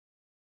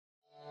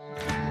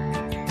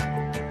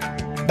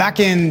Back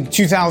in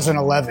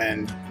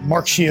 2011,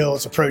 Mark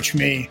Shields approached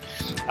me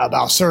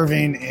about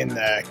serving in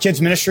the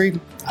kids ministry.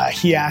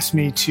 He asked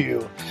me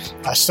to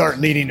start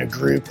leading a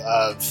group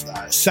of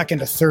second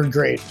to third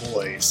grade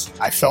boys.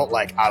 I felt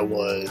like I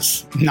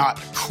was not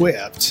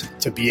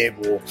equipped to be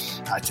able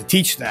to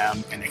teach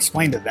them and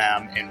explain to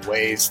them in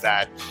ways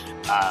that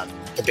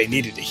they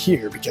needed to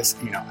hear because,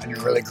 I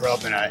didn't really grow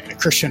up in a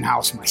Christian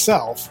house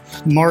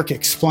myself. Mark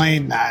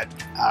explained that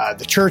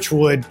the church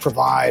would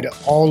provide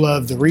all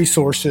of the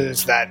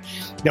resources that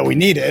we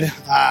needed.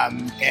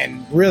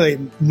 And really,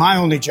 my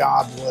only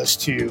job was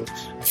to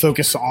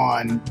focus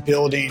on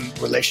building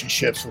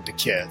relationships with the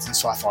kids. And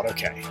so I thought,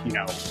 okay,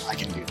 I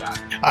can do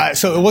that.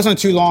 So it wasn't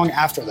too long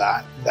after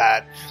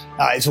that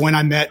is when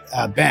I met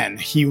Ben.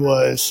 He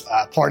was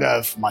part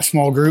of my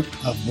small group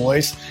of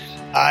boys.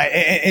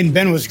 And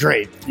Ben was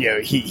great.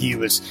 He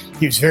was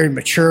very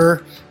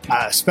mature,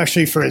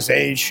 especially for his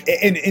age.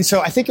 And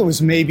so I think it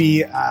was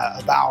maybe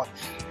about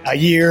a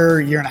year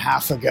and a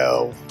half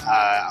ago,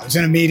 I was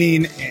in a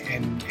meeting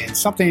and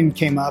something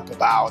came up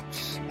about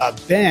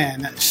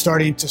Ben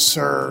starting to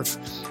serve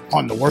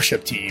on the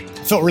worship team.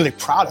 I felt really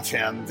proud of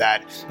him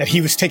that he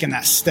was taking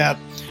that step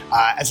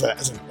as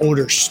an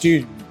older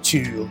student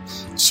to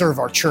serve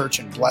our church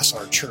and bless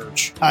our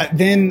church.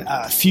 Then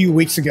a few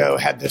weeks ago,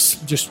 had this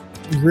just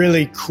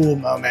really cool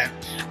moment.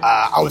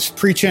 I was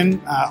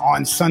preaching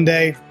on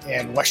Sunday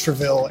in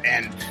Westerville,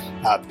 and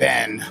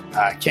Ben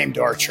came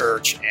to our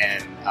church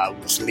and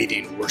was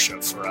leading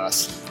worship for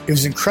us. It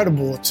was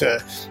incredible to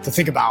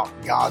think about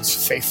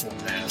God's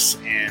faithfulness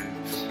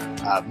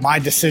and my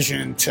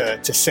decision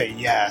to say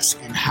yes,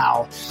 and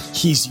how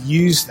He's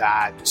used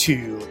that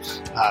to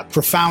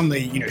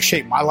profoundly,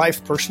 shape my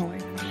life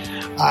personally,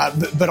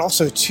 but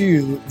also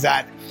too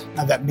that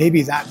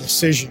maybe that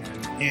decision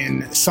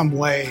in some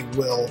way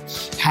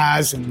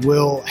has and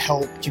will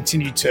help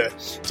continue to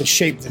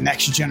shape the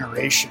next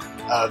generation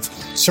of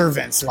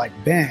servants like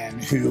Ben,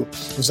 who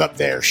was up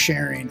there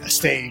sharing a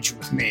stage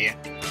with me.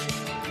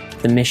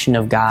 The mission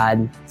of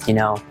God,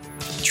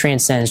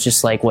 transcends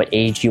just like what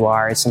age you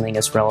are. It's something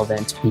that's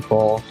relevant to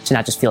people, to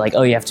not just feel like,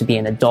 oh, you have to be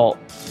an adult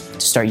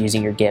to start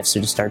using your gifts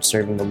or to start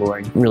serving the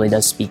Lord. It really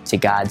does speak to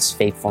God's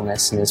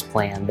faithfulness and His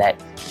plan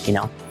that,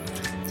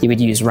 He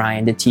would use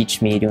Ryan to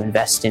teach me, to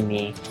invest in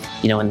me,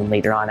 and then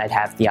later on I'd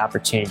have the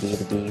opportunity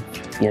to be,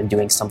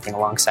 doing something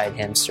alongside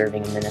him,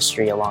 serving in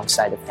ministry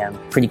alongside of him.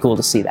 Pretty cool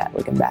to see that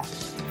looking back.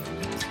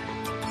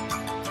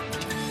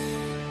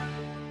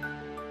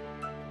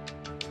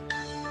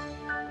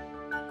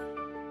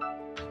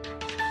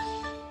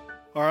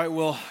 All right,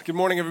 well, good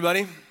morning,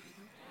 everybody.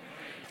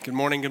 Good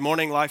morning,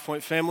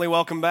 LifePoint family.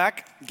 Welcome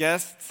back,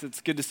 guests.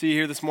 It's good to see you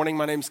here this morning.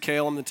 My name's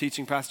Cale. I'm the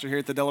teaching pastor here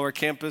at the Delaware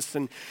campus.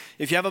 And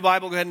if you have a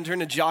Bible, go ahead and turn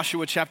to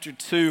Joshua chapter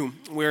 2.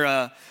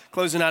 We're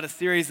closing out a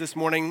series this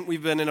morning.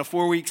 We've been in a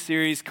 4-week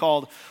series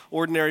called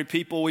Ordinary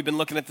People. We've been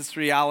looking at this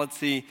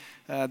reality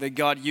that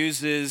God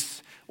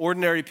uses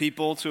ordinary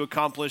people to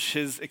accomplish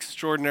His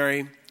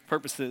extraordinary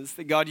purposes,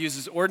 that God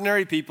uses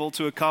ordinary people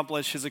to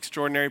accomplish His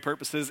extraordinary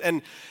purposes.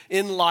 And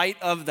in light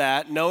of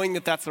that, knowing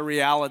that that's a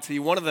reality,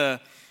 one of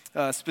the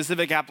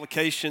specific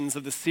applications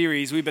of the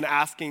series, we've been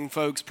asking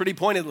folks pretty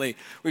pointedly.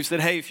 We've said,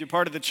 hey, if you're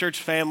part of the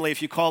church family,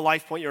 if you call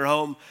LifePoint your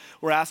home,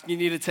 we're asking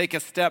you to take a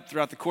step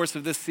throughout the course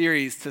of this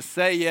series to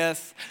say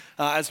yes,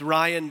 as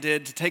Ryan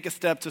did, to take a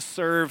step to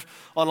serve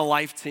on a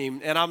life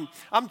team. And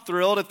I'm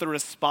thrilled at the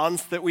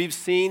response that we've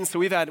seen. So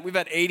we've had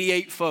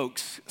 88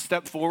 folks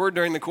step forward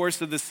during the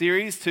course of the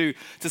series to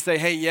say,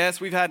 hey,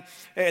 yes. We've had,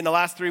 in the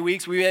last 3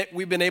 weeks,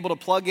 we've been able to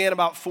plug in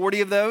about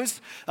 40 of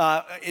those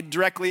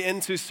directly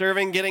into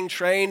serving, getting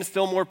trained.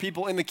 Still more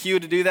people in the queue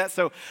to do that.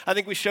 So I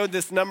think we showed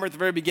this number at the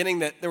very beginning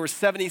that there were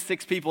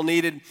 76 people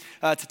needed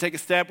to take a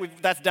step.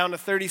 That's down to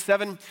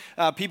 37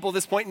 people at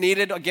this point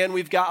needed. Again,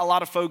 we've got a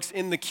lot of folks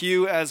in the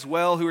queue as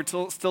well who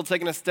are still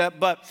taking a step.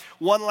 But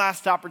one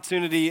last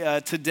opportunity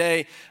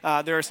today.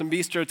 There are some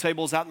bistro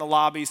tables out in the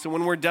lobby. So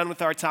when we're done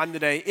with our time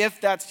today, if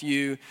that's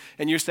you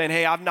and you're saying,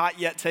 hey, I've not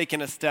yet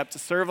taken a step to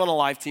serve on a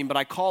life team, but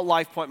I call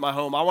LifePoint my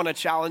home, I want to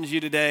challenge you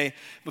today,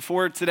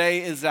 before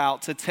today is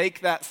out, to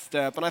take that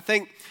step. And I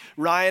think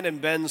Ryan and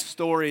Ben's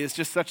story is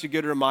just such a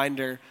good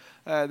reminder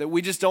that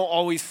we just don't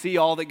always see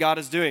all that God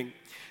is doing.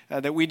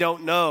 That we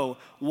don't know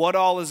what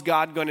all is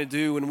God going to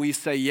do when we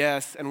say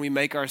yes and we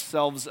make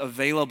ourselves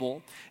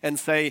available and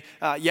say,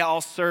 yeah,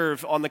 I'll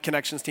serve on the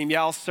Connections team.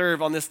 Yeah, I'll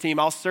serve on this team.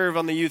 I'll serve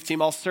on the youth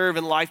team. I'll serve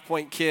in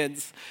LifePoint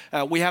Kids.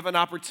 We have an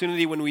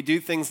opportunity when we do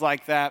things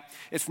like that.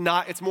 It's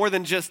more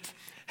than just,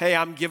 hey,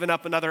 I'm giving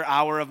up another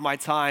hour of my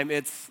time.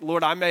 It's,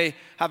 Lord, I may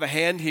have a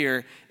hand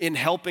here in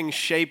helping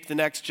shape the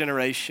next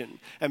generation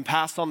and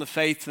pass on the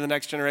faith to the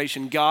next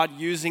generation. God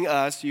using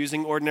us,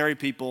 using ordinary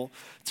people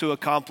to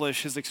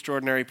accomplish His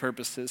extraordinary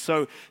purposes.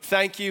 So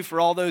thank you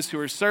for all those who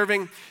are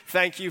serving.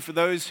 Thank you for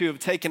those who have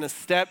taken a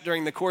step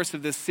during the course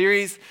of this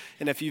series.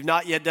 And if you've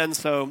not yet done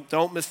so,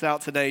 don't miss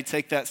out today.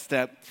 Take that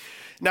step.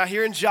 Now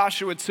here in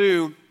Joshua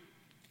 2,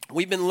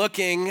 We've been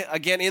looking,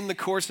 again, in the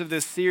course of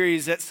this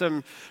series at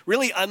some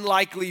really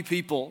unlikely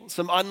people,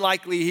 some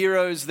unlikely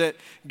heroes that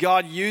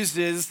God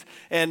uses.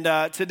 And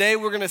today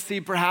we're going to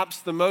see perhaps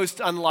the most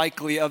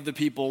unlikely of the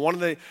people. One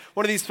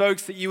of these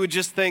folks that you would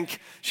just think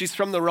she's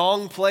from the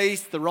wrong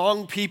place, the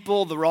wrong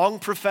people, the wrong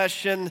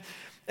profession,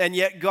 and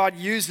yet God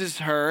uses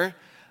her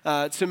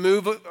to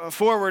move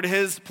forward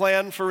his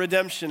plan for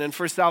redemption and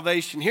for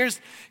salvation. Here's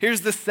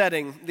the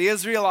setting. The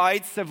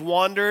Israelites have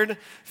wandered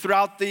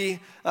throughout the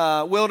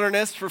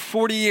wilderness for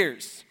 40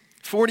 years.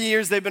 40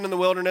 years they've been in the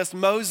wilderness.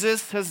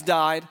 Moses has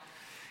died.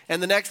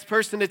 And the next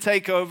person to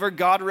take over,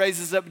 God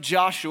raises up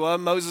Joshua,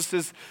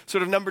 Moses'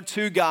 sort of number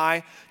 2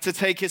 guy, to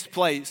take his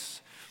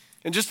place.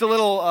 And just a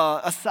little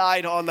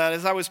aside on that,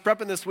 as I was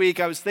prepping this week,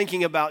 I was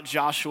thinking about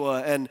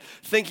Joshua and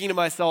thinking to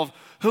myself,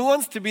 who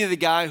wants to be the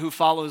guy who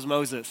follows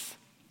Moses?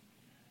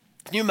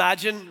 Can you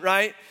imagine,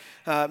 right?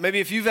 Maybe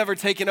if you've ever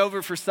taken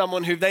over for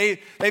someone who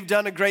they've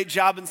done a great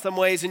job in some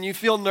ways and you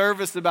feel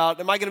nervous about,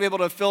 am I going to be able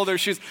to fill their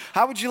shoes?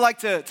 How would you like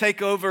to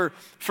take over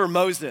for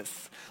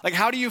Moses? Like,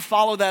 how do you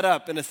follow that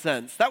up in a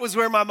sense? That was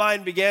where my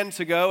mind began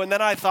to go. And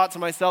then I thought to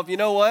myself, you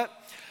know what?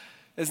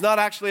 It's not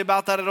actually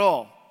about that at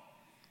all.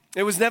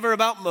 It was never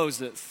about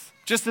Moses,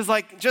 just as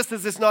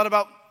it's not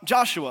about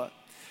Joshua.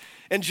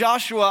 And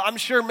Joshua, I'm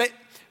sure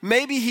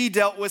maybe he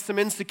dealt with some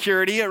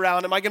insecurity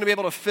around, am I going to be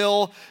able to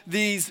fill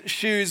these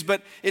shoes?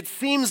 But it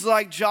seems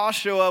like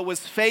Joshua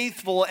was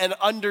faithful and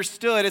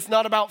understood. It's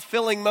not about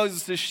filling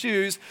Moses'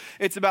 shoes.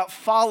 It's about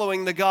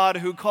following the God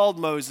who called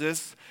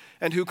Moses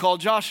and who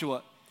called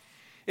Joshua.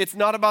 It's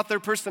not about their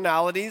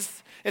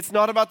personalities. It's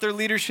not about their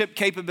leadership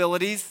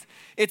capabilities.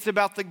 It's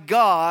about the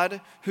God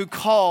who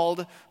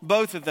called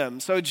both of them.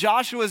 So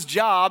Joshua's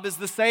job is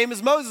the same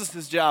as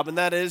Moses' job, and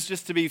that is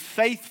just to be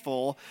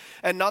faithful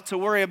and not to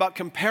worry about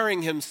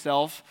comparing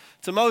himself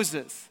to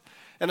Moses.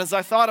 And as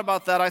I thought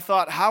about that, I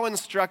thought, how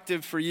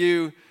instructive for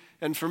you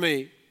and for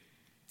me.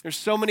 There's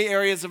so many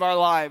areas of our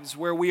lives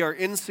where we are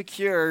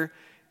insecure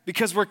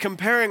because we're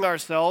comparing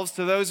ourselves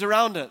to those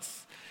around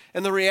us.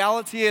 And the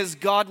reality is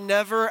God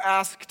never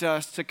asked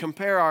us to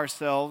compare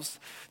ourselves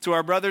to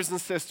our brothers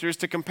and sisters,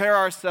 to compare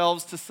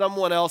ourselves to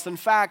someone else. In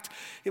fact,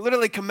 he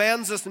literally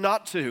commands us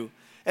not to,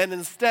 and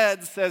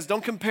instead says,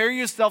 don't compare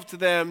yourself to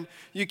them.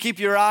 You keep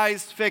your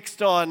eyes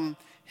fixed on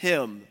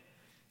him,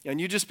 and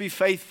you just be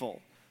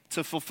faithful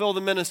to fulfill the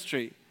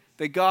ministry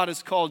that God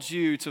has called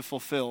you to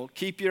fulfill.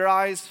 Keep your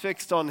eyes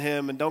fixed on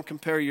him and don't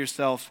compare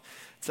yourself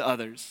to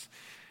others.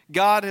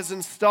 God has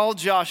installed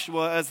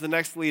Joshua as the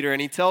next leader, and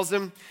he tells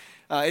him,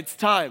 it's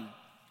time.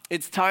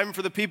 It's time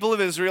for the people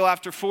of Israel,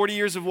 after 40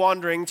 years of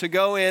wandering, to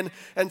go in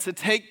and to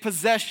take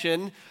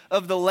possession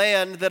of the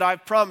land that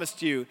I've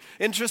promised you.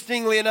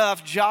 Interestingly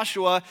enough,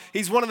 Joshua,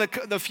 he's one of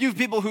the few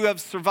people who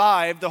have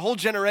survived. The whole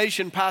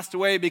generation passed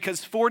away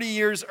because 40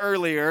 years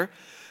earlier,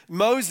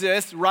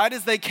 Moses, right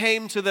as they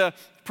came to the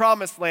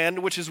promised land,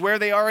 which is where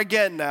they are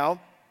again now,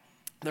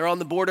 they're on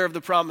the border of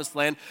the promised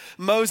land.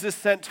 Moses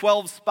sent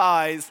 12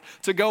 spies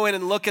to go in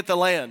and look at the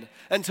land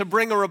and to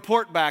bring a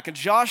report back. And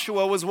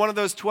Joshua was one of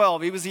those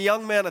 12. He was a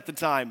young man at the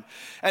time.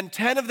 And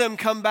 10 of them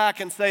come back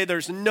and say,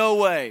 there's no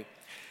way.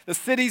 The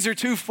cities are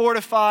too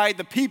fortified.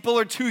 The people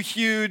are too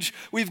huge.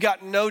 We've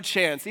got no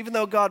chance, even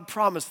though God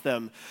promised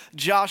them.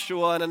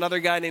 Joshua and another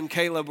guy named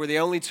Caleb were the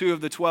only 2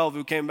 of the 12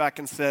 who came back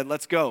and said,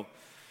 let's go.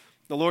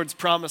 The Lord's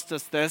promised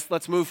us this.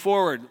 Let's move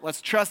forward.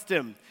 Let's trust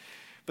him.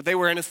 But they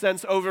were, in a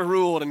sense,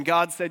 overruled, and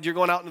God said, you're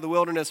going out into the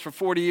wilderness for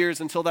 40 years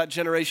until that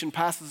generation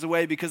passes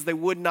away because they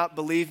would not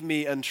believe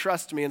me and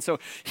trust me. And so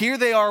here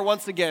they are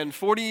once again,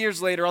 40 years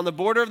later, on the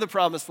border of the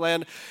promised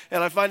land,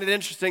 and I find it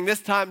interesting.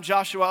 This time,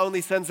 Joshua only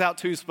sends out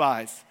 2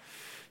 spies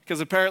because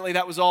apparently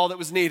that was all that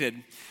was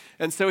needed.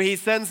 And so he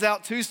sends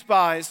out 2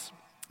 spies,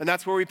 and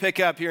that's where we pick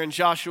up here in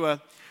Joshua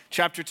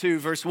chapter 2,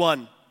 verse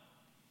 1.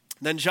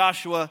 Then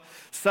Joshua,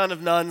 son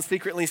of Nun,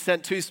 secretly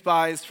sent 2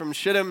 spies from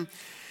Shittim.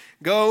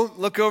 Go,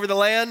 look over the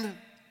land,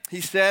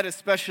 he said,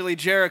 especially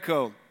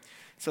Jericho.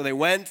 So they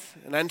went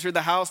and entered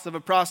the house of a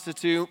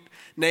prostitute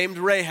named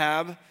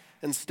Rahab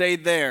and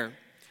stayed there.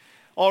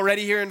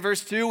 Already here in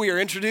verse 2, we are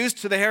introduced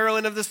to the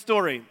heroine of the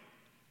story.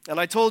 And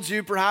I told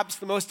you perhaps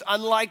the most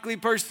unlikely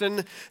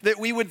person that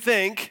we would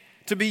think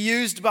to be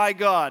used by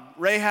God.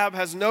 Rahab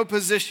has no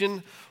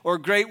position or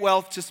great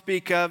wealth to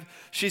speak of.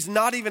 She's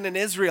not even an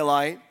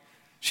Israelite.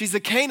 She's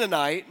a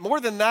Canaanite. More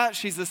than that,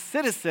 she's a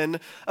citizen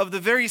of the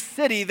very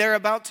city they're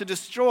about to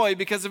destroy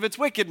because of its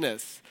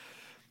wickedness.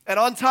 And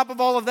on top of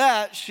all of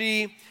that,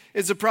 she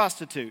is a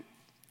prostitute.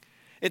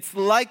 It's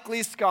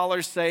likely,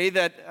 scholars say,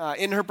 that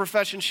in her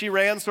profession she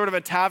ran sort of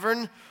a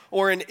tavern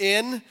or an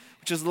inn,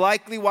 which is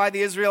likely why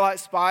the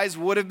Israelite spies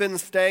would have been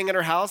staying at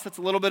her house. That's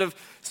a little bit of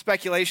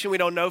speculation. We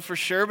don't know for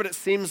sure, but it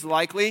seems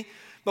likely.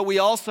 But we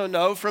also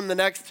know from the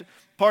next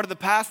part of the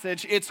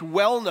passage, it's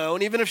well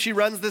known, even if she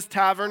runs this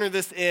tavern or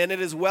this inn, it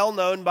is well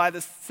known by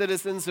the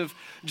citizens of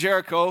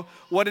Jericho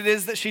what it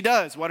is that she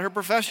does, what her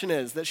profession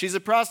is, that she's a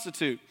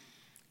prostitute.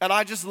 And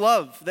I just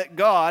love that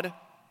God,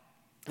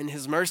 in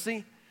his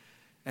mercy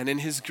and in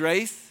his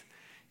grace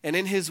and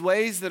in his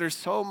ways that are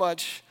so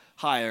much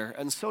higher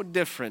and so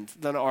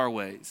different than our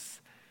ways,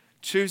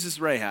 chooses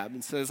Rahab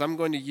and says, I'm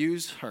going to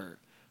use her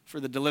for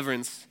the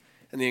deliverance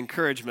and the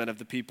encouragement of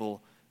the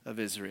people of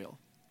Israel.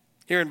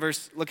 Here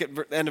look at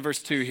the end of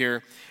verse 2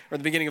 here, or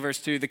the beginning of verse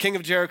 2. The king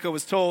of Jericho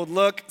was told,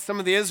 look, some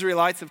of the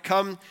Israelites have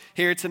come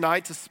here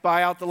tonight to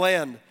spy out the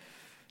land.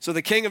 So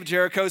the king of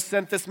Jericho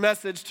sent this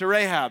message to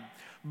Rahab.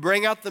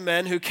 Bring out the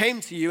men who came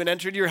to you and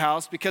entered your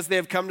house, because they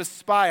have come to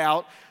spy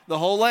out the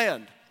whole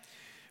land.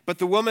 But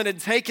the woman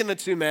had taken the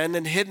two men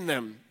and hidden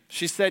them.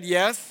 She said,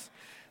 yes,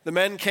 the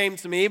men came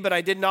to me, but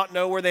I did not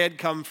know where they had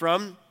come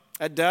from.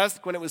 At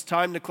dusk, when it was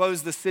time to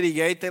close the city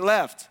gate, they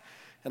left,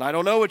 and I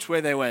don't know which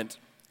way they went.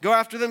 Go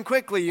after them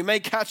quickly, you may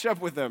catch up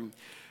with them.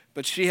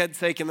 But she had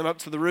taken them up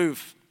to the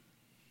roof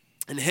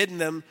and hidden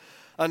them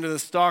under the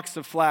stalks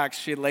of flax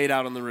she had laid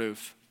out on the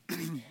roof.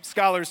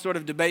 Scholars sort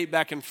of debate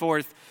back and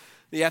forth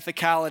the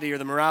ethicality or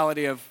the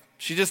morality of,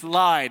 she just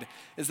lied.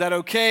 Is that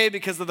okay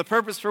because of the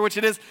purpose for which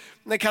it is?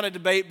 And they kind of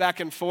debate back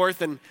and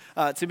forth. And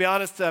to be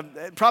honest,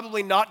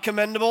 probably not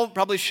commendable,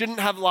 probably shouldn't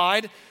have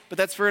lied, but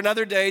that's for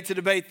another day to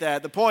debate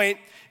that. The point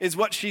is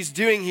what she's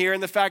doing here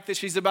and the fact that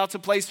she's about to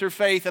place her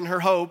faith and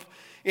her hope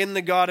in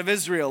the God of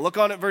Israel. Look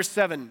on at verse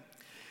 7.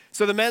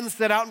 So the men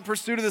set out in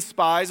pursuit of the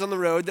spies on the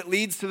road that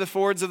leads to the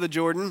fords of the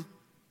Jordan.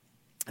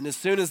 And as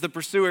soon as the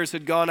pursuers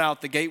had gone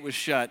out, the gate was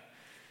shut.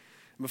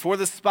 Before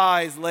the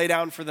spies lay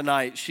down for the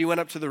night, she went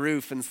up to the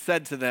roof and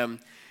said to them,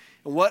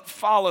 and what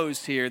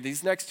follows here,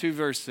 these next two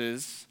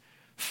verses,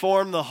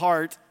 form the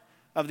heart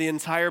of the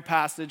entire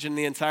passage in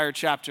the entire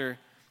chapter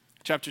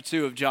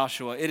 2 of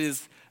Joshua. It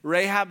is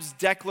Rahab's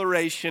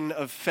declaration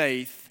of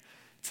faith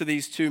to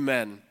these two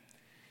men.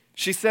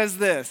 She says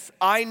this,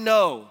 I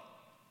know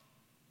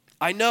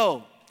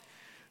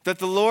that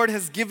the Lord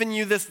has given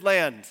you this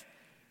land,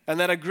 and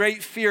that a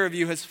great fear of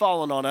you has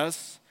fallen on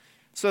us,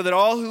 so that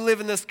all who live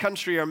in this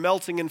country are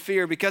melting in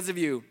fear because of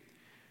you.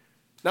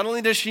 Not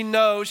only does she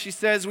know, she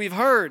says, we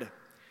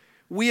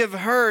have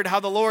heard how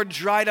the Lord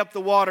dried up the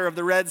water of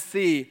the Red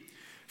Sea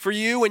for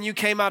you when you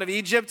came out of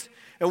Egypt,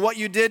 and what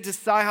you did to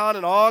Sihon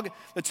and Og,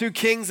 the two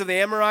kings of the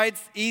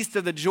Amorites east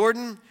of the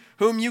Jordan,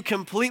 whom you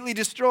completely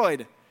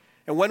destroyed.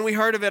 And when we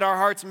heard of it, our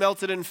hearts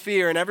melted in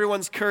fear, and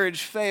everyone's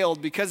courage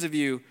failed because of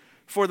you.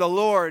 For the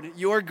Lord,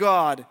 your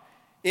God,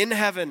 in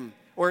heaven,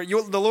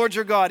 the Lord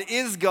your God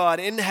is God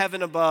in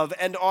heaven above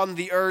and on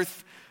the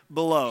earth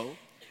below.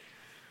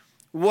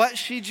 What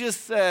she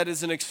just said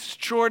is an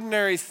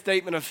extraordinary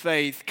statement of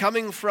faith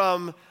coming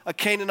from a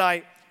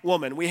Canaanite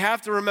woman. We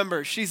have to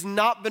remember, she's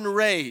not been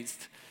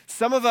raised.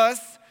 Some of us,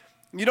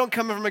 you don't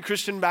come from a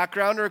Christian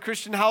background or a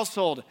Christian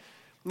household.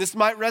 This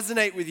might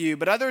resonate with you,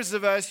 but others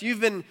of us,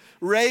 you've been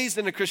raised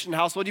in a Christian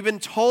household. You've been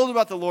told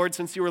about the Lord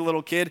since you were a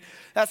little kid.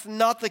 That's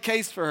not the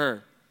case for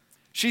her.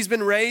 She's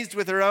been raised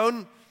with her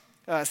own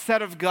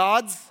set of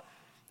gods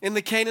in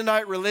the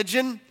Canaanite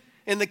religion,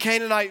 in the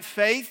Canaanite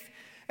faith,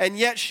 and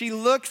yet she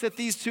looks at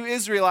these two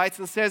Israelites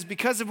and says,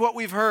 because of what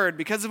we've heard,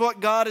 because of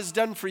what God has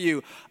done for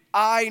you,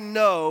 I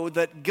know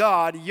that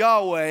God,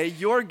 Yahweh,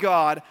 your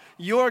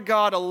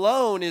God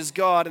alone is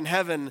God in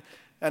heaven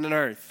and on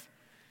earth.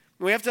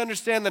 We have to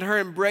understand that her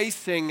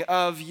embracing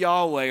of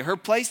Yahweh, her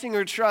placing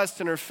her trust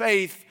and her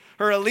faith,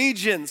 her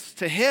allegiance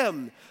to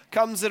Him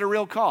comes at a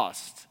real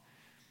cost.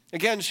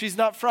 Again, she's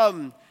not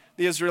from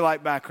the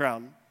Israelite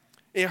background.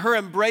 Her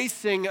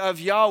embracing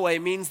of Yahweh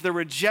means the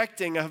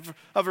rejecting of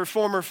her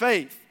former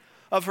faith,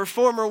 of her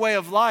former way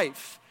of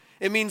life.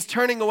 It means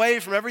turning away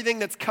from everything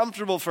that's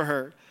comfortable for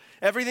her,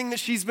 everything that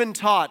she's been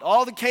taught,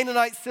 all the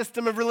Canaanite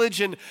system of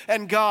religion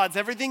and gods,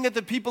 everything that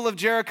the people of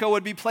Jericho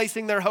would be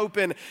placing their hope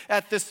in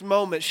at this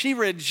moment. She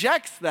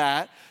rejects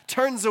that,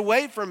 turns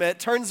away from it,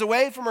 turns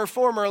away from her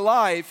former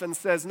life and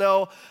says,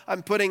 no,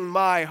 I'm putting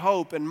my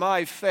hope and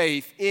my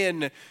faith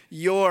in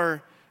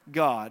your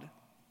God.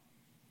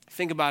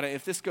 Think about it.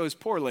 If this goes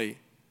poorly,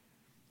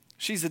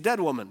 she's a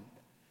dead woman.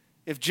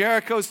 If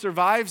Jericho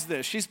survives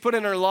this, she's put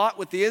in her lot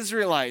with the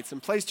Israelites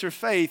and placed her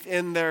faith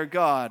in their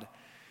God.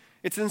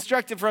 It's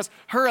instructive for us.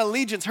 Her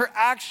allegiance, her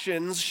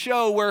actions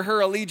show where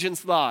her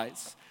allegiance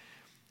lies.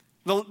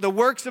 The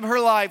works of her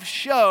life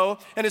show,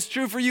 and it's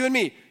true for you and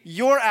me,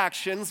 your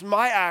actions,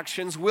 my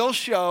actions will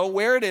show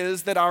where it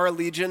is that our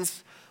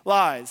allegiance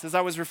lies. As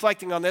I was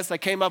reflecting on this, I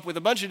came up with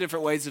a bunch of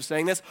different ways of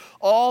saying this,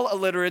 all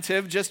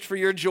alliterative just for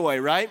your joy,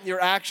 right? Your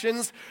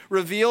actions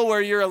reveal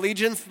where your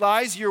allegiance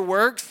lies. Your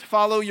works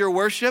follow your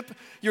worship.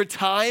 Your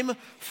time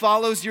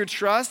follows your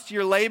trust.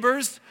 Your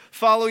labors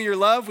follow your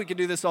love. We could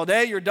do this all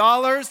day. Your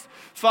dollars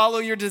follow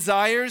your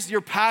desires.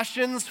 Your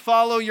passions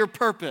follow your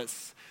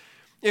purpose.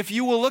 If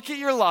you will look at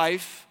your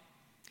life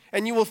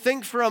and you will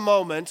think for a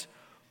moment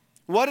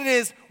what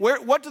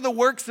do the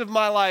works of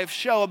my life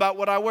show about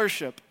what I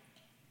worship?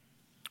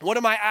 What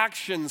do my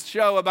actions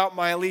show about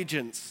my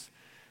allegiance?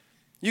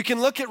 You can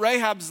look at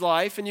Rahab's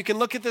life and you can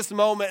look at this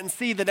moment and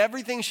see that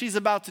everything she's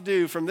about to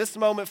do from this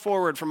moment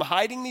forward, from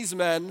hiding these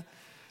men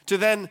to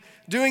then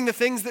doing the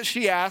things that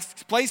she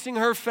asks, placing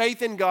her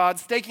faith in God,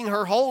 staking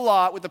her whole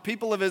lot with the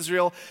people of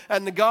Israel,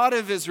 and the God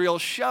of Israel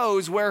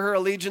shows where her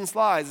allegiance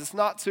lies. It's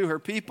not to her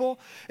people.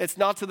 It's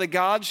not to the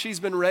God she's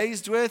been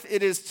raised with.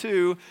 It is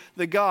to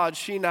the God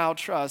she now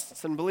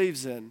trusts and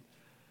believes in.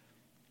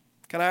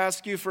 Can I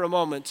ask you for a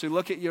moment to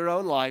look at your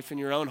own life and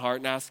your own heart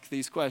and ask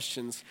these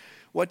questions?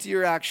 What do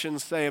your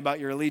actions say about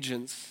your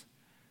allegiance?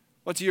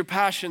 What do your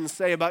passions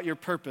say about your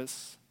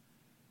purpose?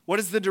 What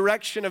does the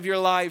direction of your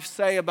life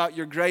say about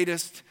your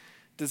greatest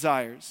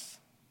desires?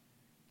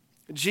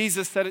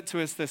 Jesus said it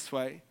to us this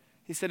way.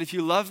 He said, if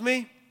you love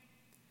me,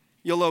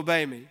 you'll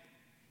obey me.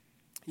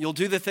 You'll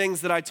do the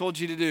things that I told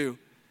you to do.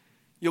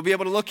 You'll be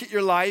able to look at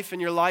your life,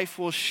 and your life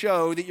will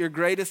show that your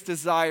greatest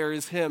desire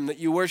is him, that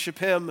you worship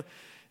him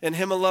and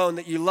him alone,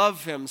 that you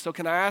love him. So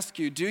can I ask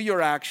you, do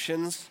your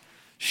actions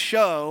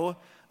show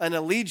an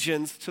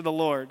allegiance to the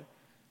Lord?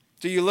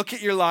 Do you look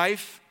at your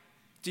life?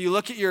 Do you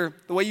look at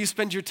the way you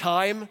spend your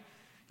time,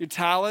 your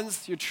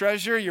talents, your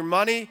treasure, your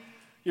money,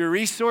 your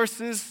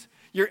resources,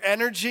 your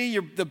energy,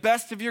 the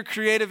best of your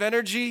creative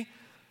energy?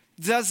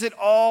 Does it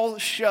all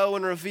show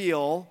and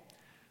reveal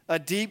a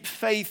deep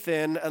faith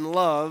in and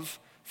love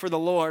for the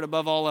Lord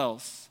above all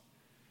else?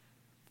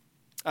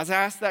 As I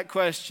ask that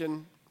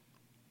question,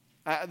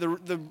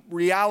 the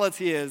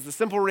reality is, the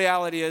simple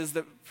reality is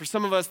that for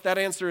some of us, that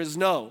answer is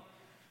no.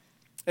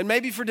 And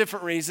maybe for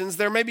different reasons.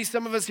 There may be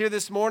some of us here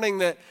this morning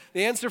that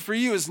the answer for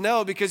you is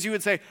no, because you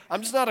would say,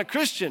 I'm just not a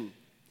Christian.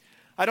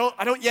 I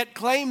don't yet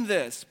claim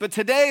this. But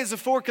today is a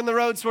fork in the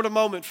road sort of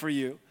moment for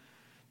you.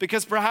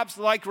 Because perhaps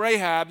like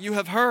Rahab, you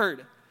have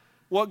heard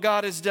what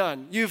God has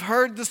done. You've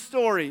heard the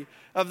story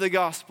of the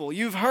gospel.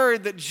 You've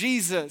heard that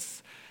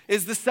Jesus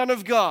is the Son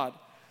of God,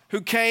 who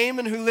came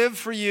and who lived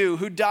for you,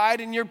 who died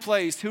in your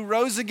place, who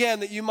rose again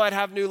that you might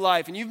have new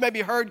life. And you've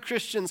maybe heard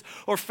Christians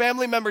or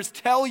family members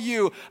tell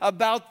you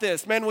about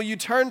this. Man, will you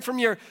turn from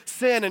your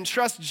sin and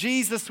trust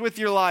Jesus with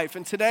your life?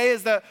 And today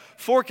is that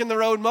fork in the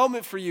road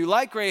moment for you,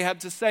 like Rahab,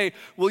 to say,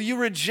 will you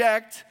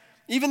reject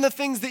even the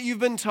things that you've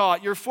been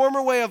taught, your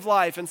former way of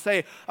life, and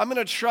say, I'm going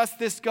to trust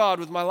this God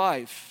with my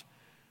life.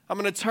 I'm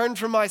going to turn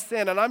from my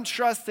sin, and I'm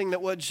trusting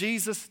that what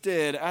Jesus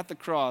did at the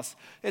cross,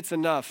 it's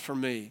enough for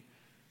me.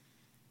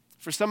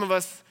 For some of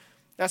us,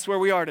 that's where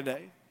we are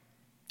today.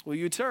 Will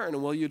you turn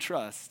and will you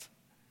trust?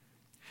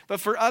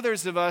 But for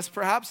others of us,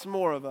 perhaps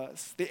more of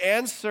us, the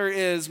answer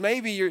is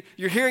maybe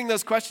you're hearing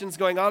those questions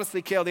going,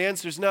 honestly, Cale, the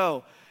answer is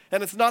no.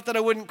 And it's not that I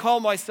wouldn't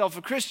call myself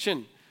a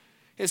Christian.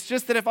 It's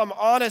just that if I'm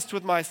honest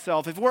with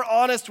myself, if we're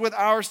honest with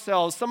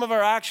ourselves, some of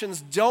our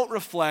actions don't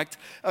reflect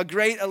a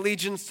great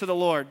allegiance to the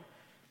Lord.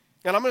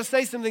 And I'm going to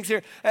say some things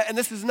here, and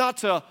this is not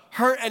to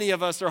hurt any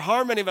of us or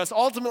harm any of us.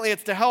 Ultimately,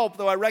 it's to help,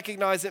 though I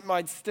recognize it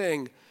might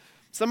sting.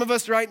 Some of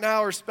us right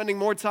now are spending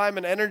more time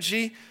and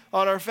energy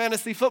on our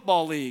fantasy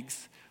football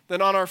leagues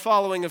than on our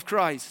following of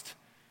Christ.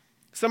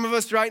 Some of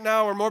us right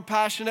now are more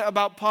passionate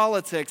about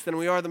politics than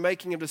we are the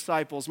making of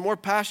disciples, more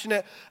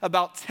passionate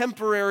about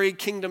temporary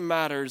kingdom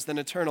matters than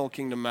eternal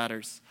kingdom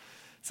matters.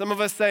 Some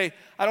of us say,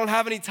 I don't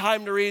have any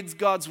time to read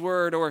God's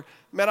word, or,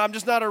 man, I'm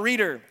just not a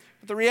reader.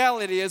 But the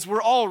reality is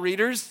we're all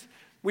readers.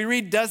 We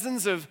read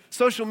dozens of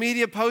social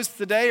media posts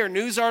a day or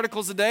news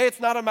articles a day. It's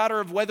not a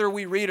matter of whether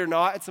we read or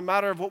not. It's a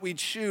matter of what we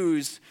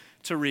choose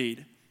to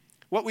read,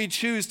 what we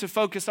choose to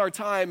focus our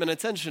time and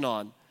attention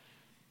on.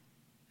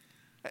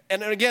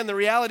 And again, the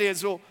reality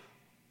is, well,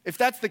 if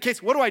that's the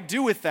case, what do I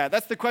do with that?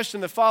 That's the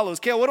question that follows.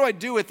 Cale, what do I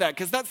do with that?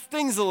 Because that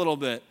stings a little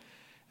bit.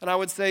 And I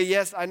would say,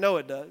 yes, I know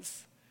it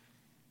does.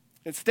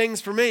 It stings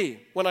for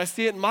me when I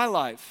see it in my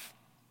life.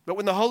 But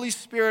when the Holy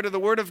Spirit or the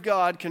Word of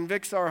God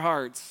convicts our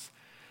hearts,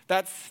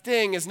 that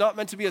sting is not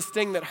meant to be a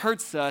sting that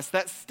hurts us.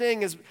 That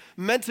sting is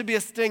meant to be a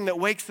sting that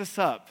wakes us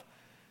up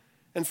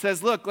and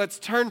says, look, let's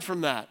turn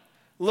from that.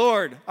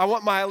 Lord, I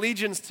want my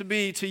allegiance to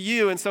be to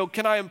you. And so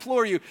can I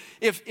implore you,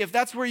 if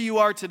that's where you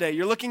are today,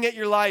 you're looking at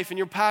your life and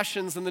your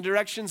passions and the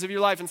directions of your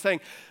life and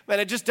saying,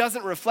 man, it just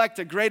doesn't reflect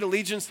a great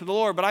allegiance to the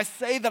Lord. But I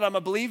say that I'm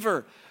a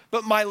believer,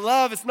 but my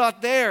love is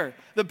not there.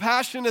 The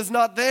passion is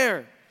not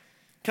there.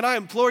 Can I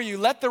implore you,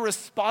 let the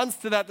response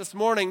to that this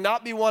morning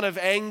not be one of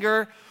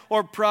anger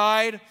or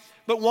pride,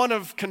 but one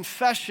of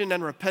confession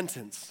and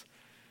repentance.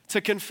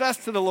 To confess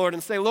to the Lord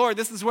and say, Lord,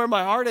 this is where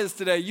my heart is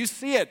today. You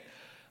see it.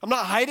 I'm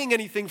not hiding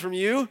anything from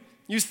you.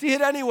 You see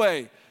it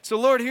anyway. So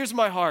Lord, here's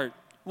my heart.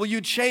 Will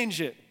you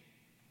change it?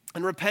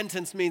 And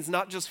repentance means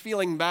not just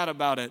feeling bad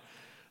about it,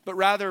 but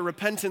rather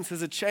repentance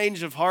is a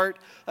change of heart,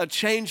 a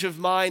change of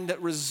mind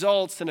that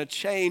results in a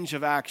change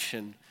of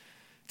action.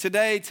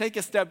 Today, take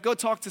a step. Go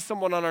talk to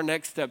someone on our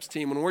Next Steps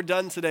team. When we're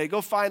done today, go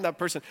find that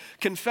person.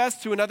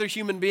 Confess to another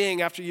human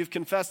being after you've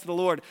confessed to the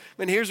Lord.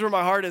 And here's where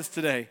my heart is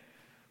today.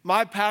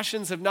 My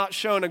passions have not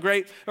shown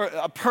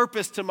a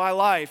purpose to my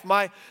life.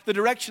 The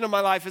direction of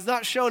my life has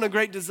not shown a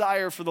great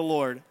desire for the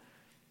Lord.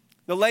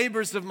 The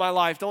labors of my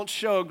life don't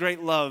show a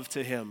great love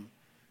to him.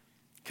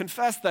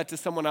 Confess that to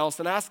someone else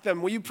and ask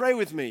them, will you pray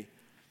with me?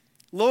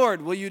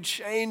 Lord, will you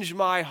change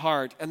my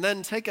heart? And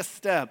then take a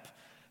step.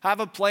 Have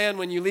a plan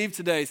when you leave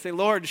today. Say,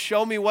 Lord,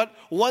 show me what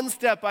one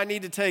step I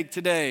need to take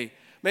today.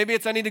 Maybe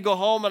it's I need to go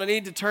home and I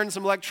need to turn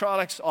some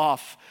electronics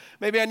off.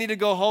 Maybe I need to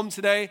go home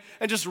today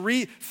and just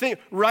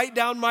write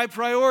down my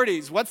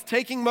priorities. What's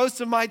taking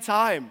most of my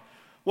time?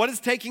 What is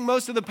taking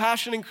most of the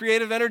passion and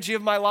creative energy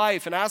of my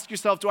life? And ask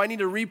yourself, do I need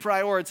to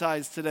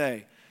reprioritize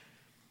today?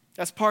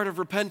 That's part of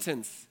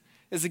repentance,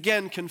 is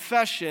again,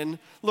 confession.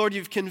 Lord,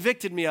 you've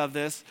convicted me of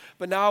this,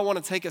 but now I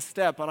want to take a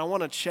step and I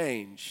want to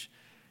change.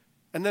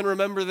 And then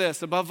remember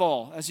this, above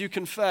all, as you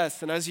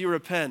confess and as you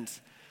repent,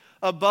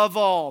 above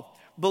all,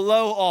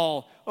 below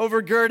all,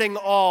 overgirding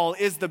all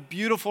is the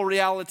beautiful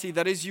reality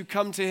that as you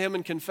come to him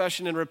in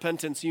confession and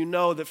repentance, you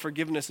know that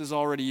forgiveness is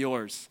already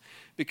yours.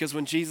 Because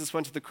when Jesus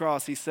went to the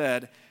cross, he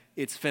said,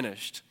 it's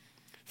finished.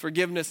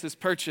 Forgiveness is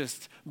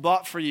purchased,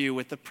 bought for you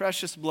with the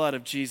precious blood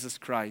of Jesus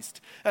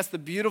Christ. That's the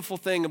beautiful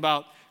thing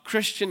about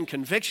Christian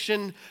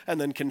conviction and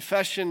then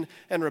confession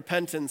and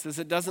repentance, is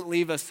it doesn't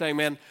leave us saying,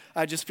 man,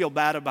 I just feel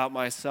bad about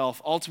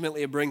myself.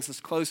 Ultimately, it brings us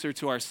closer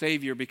to our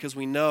Savior because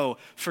we know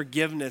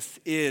forgiveness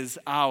is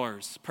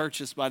ours,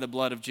 purchased by the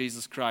blood of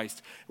Jesus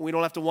Christ. And we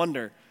don't have to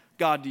wonder,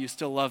 God, do you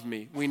still love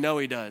me? We know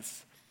he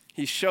does.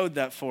 He showed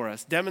that for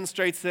us,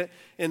 demonstrates it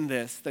in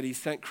this, that he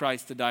sent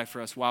Christ to die for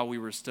us while we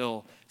were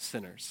still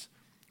sinners.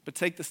 But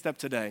take the step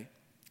today.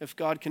 If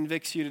God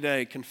convicts you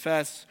today,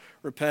 confess,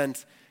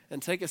 repent,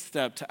 and take a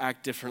step to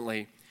act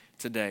differently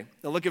today.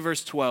 Now look at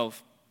verse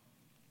 12.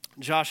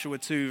 Joshua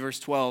 2, verse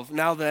 12.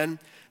 Now then,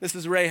 this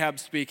is Rahab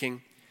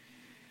speaking.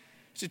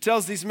 She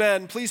tells these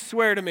men, please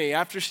swear to me.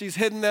 After she's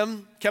hidden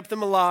them, kept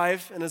them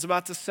alive, and is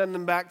about to send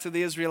them back to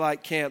the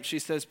Israelite camp, she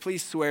says,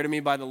 please swear to me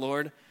by the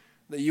Lord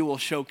that you will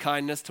show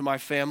kindness to my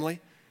family,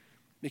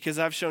 because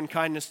I've shown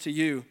kindness to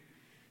you.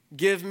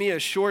 Give me a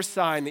sure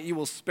sign that you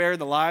will spare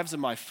the lives of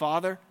my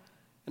father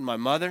and my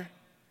mother,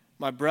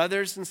 my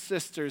brothers and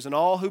sisters, and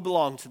all who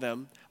belong to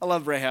them. I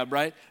love Rahab,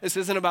 right? This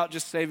isn't about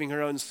just saving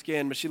her own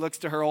skin, but she looks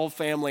to her whole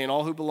family and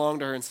all who belong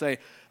to her and say,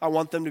 I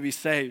want them to be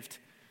saved.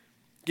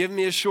 Give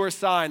me a sure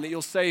sign that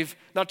you'll save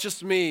not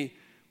just me,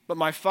 but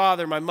my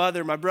father, my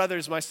mother, my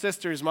brothers, my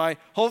sisters, my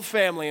whole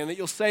family, and that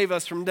you'll save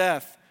us from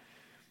death.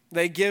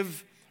 They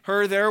give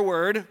her their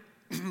word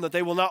that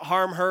they will not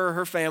harm her or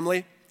her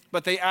family,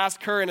 but they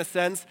ask her, in a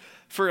sense,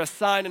 for a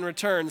sign in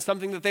return,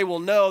 something that they will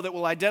know that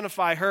will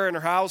identify her and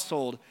her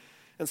household.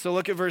 And so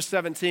look at verse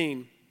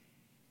 17.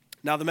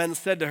 Now the men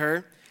said to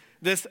her,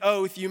 this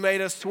oath you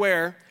made us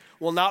swear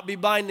will not be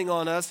binding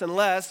on us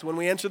unless, when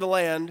we enter the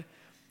land,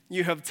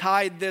 you have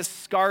tied this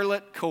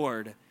scarlet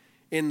cord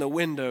in the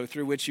window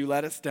through which you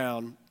let us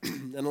down.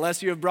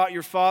 Unless you have brought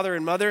your father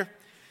and mother,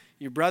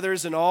 your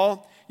brothers and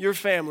all your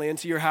family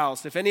into your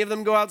house. If any of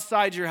them go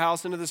outside your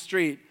house into the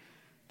street,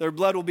 their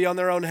blood will be on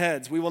their own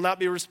heads. We will not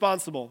be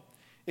responsible.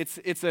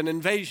 It's an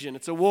invasion.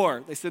 It's a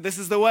war. They said, this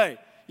is the way.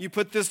 You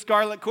put this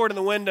scarlet cord in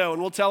the window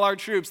and we'll tell our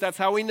troops, that's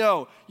how we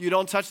know you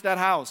don't touch that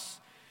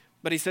house.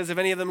 But he says, if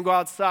any of them go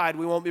outside,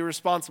 we won't be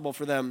responsible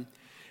for them.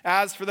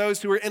 As for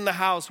those who are in the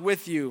house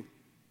with you,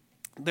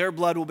 their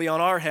blood will be on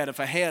our head if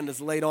a hand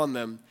is laid on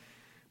them.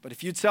 But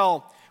if you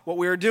tell what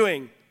we are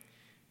doing,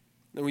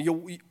 then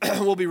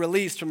we'll be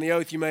released from the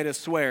oath you made us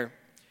swear.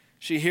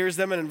 She hears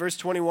them, and in verse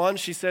 21,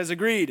 she says,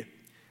 agreed.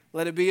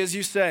 Let it be as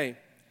you say.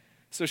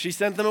 So she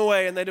sent them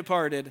away, and they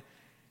departed,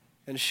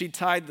 and she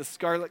tied the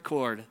scarlet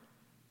cord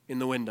in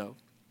the window.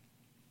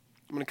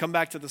 I'm going to come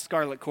back to the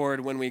scarlet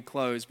cord when we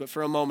close, but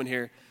for a moment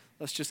here,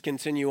 let's just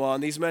continue on.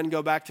 These men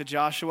go back to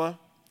Joshua,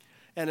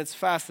 and it's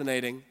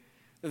fascinating.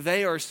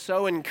 They are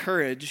so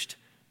encouraged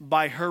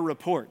by her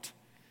report.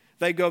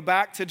 They go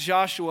back to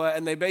Joshua,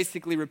 and they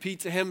basically repeat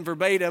to him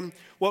verbatim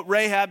what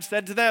Rahab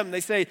said to them.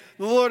 They say,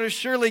 the Lord has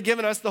surely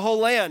given us the whole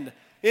land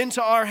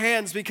into our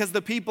hands because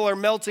the people are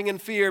melting in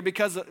fear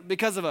because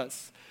of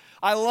us.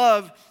 I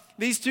love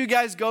these two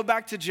guys go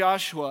back to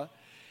Joshua,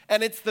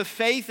 and it's the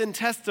faith and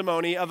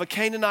testimony of a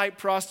Canaanite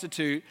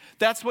prostitute.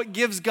 That's what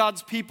gives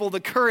God's people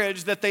the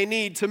courage that they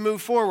need to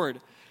move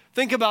forward.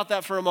 Think about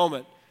that for a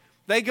moment.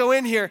 They go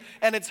in here,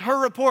 and it's her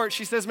report.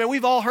 She says, man,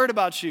 we've all heard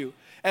about you,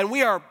 and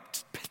we are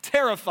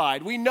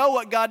terrified. We know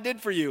what God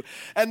did for you.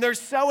 And they're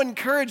so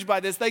encouraged by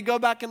this. They go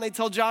back and they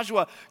tell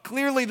Joshua,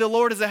 clearly the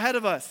Lord is ahead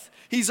of us.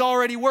 He's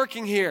already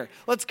working here.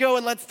 Let's go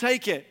and let's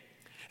take it.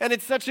 And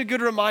it's such a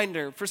good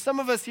reminder. For some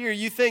of us here,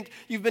 you think,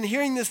 you've been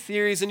hearing this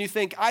series and you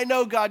think, I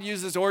know God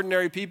uses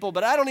ordinary people,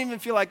 but I don't even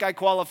feel like I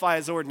qualify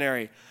as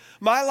ordinary.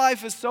 My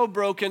life is so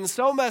broken,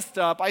 so messed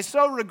up. I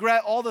so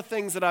regret all the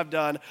things that I've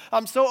done.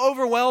 I'm so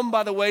overwhelmed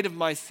by the weight of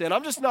my sin.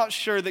 I'm just not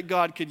sure that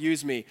God could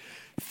use me.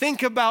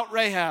 Think about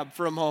Rahab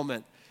for a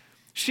moment.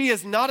 She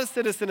is not a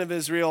citizen of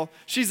Israel.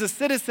 She's a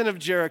citizen of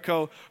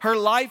Jericho. Her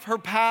life, her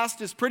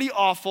past is pretty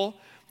awful.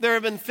 There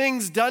have been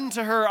things done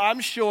to her,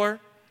 I'm sure,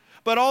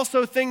 but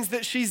also things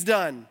that she's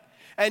done.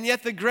 And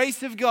yet the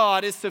grace of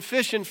God is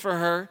sufficient for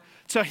her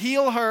to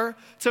heal her,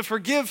 to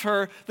forgive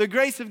her. The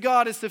grace of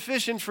God is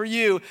sufficient for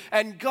you,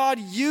 and God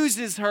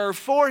uses her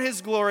for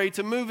his glory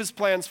to move his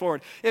plans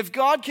forward. If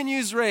God can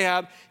use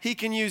Rahab, he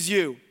can use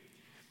you.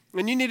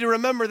 And you need to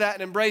remember that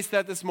and embrace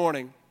that this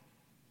morning.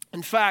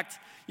 In fact,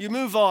 you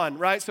move on,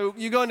 right? So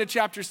you go into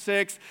chapter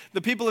 6,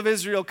 the people of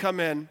Israel come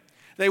in.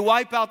 They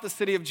wipe out the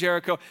city of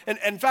Jericho. And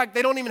in fact,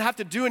 they don't even have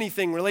to do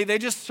anything really. They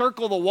just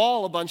circle the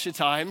wall a bunch of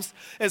times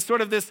as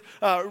sort of this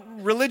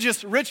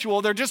religious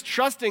ritual. They're just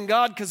trusting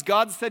God because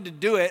God said to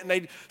do it. And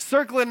they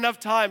circle it enough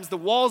times, the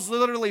walls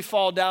literally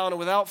fall down, and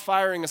without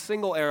firing a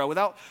single arrow,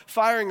 without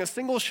firing a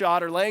single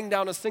shot or laying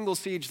down a single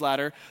siege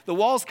ladder, the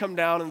walls come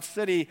down and the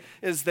city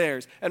is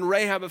theirs. And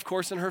Rahab, of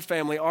course, and her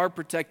family are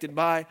protected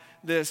by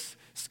this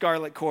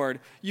scarlet cord.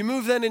 You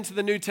move then into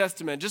the New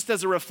Testament, just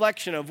as a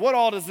reflection of what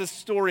all does this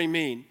story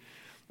mean.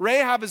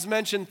 Rahab is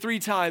mentioned 3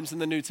 times in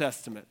the New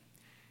Testament.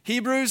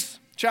 Hebrews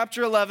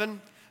chapter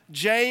 11,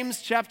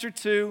 James chapter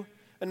 2,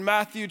 and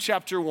Matthew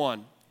chapter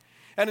 1.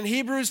 And in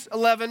Hebrews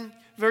 11,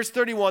 verse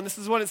 31, this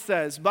is what it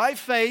says. By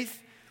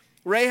faith,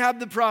 Rahab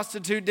the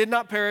prostitute did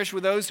not perish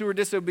with those who were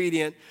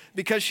disobedient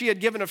because she had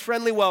given a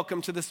friendly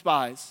welcome to the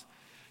spies.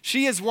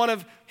 She is one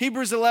of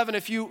Hebrews 11,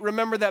 if you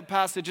remember that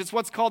passage, it's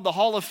what's called the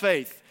Hall of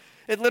Faith.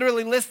 It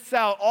literally lists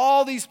out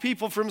all these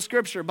people from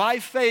Scripture. By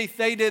faith,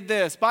 they did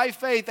this. By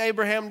faith,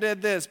 Abraham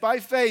did this. By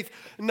faith,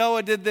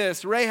 Noah did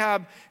this.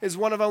 Rahab is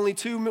one of only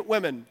 2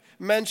 women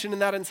mentioned in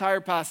that entire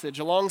passage,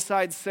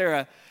 alongside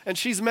Sarah. And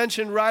she's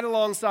mentioned right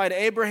alongside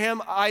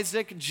Abraham,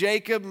 Isaac,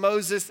 Jacob,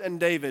 Moses, and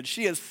David.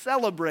 She is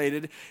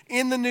celebrated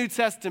in the New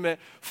Testament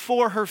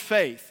for her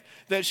faith,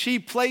 that she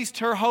placed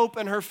her hope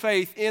and her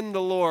faith in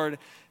the Lord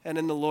and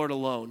in the Lord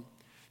alone.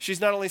 She's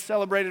not only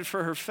celebrated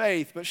for her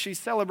faith, but she's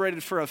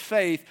celebrated for a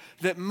faith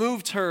that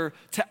moved her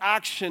to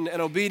action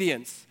and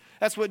obedience.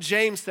 That's what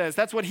James says.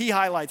 That's what he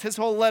highlights. His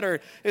whole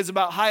letter is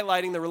about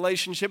highlighting the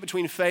relationship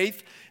between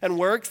faith and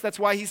works. That's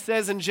why he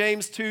says in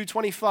James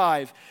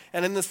 2:25,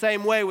 and in the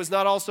same way was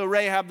not also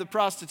Rahab the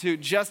prostitute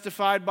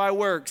justified by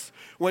works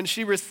when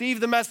she received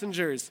the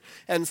messengers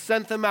and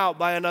sent them out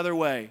by another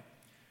way.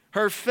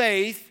 Her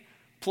faith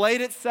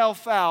played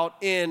itself out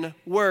in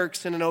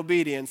works and in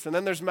obedience. And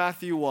then there's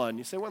Matthew 1.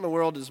 You say, what in the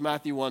world does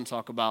Matthew 1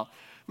 talk about?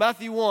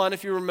 Matthew 1,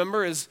 if you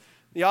remember, is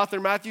the author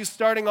Matthew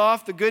starting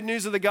off the good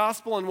news of the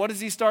gospel. And what does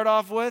he start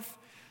off with?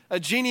 A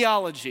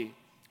genealogy,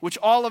 which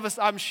all of us,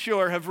 I'm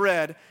sure, have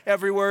read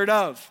every word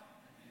of.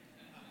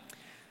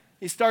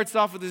 He starts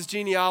off with his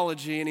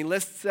genealogy and he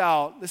lists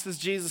out, this is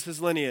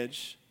Jesus'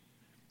 lineage.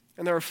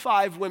 And there are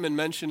 5 women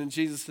mentioned in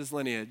Jesus'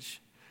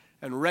 lineage.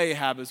 And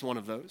Rahab is one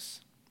of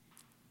those.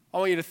 I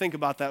want you to think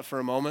about that for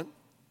a moment.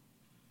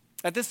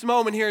 At this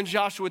moment here in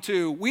Joshua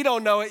 2, we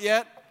don't know it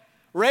yet.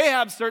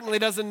 Rahab certainly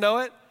doesn't know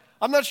it.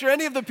 I'm not sure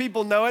any of the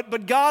people know it,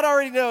 but God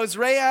already knows.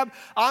 Rahab,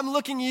 I'm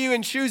looking at you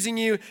and choosing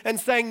you and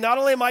saying, not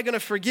only am I going to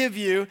forgive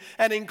you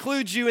and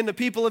include you in the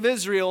people of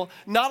Israel,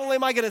 not only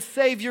am I going to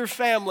save your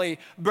family,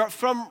 but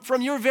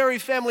from your very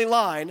family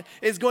line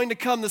is going to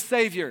come the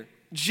Savior,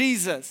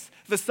 Jesus,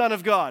 the Son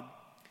of God.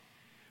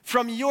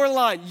 From your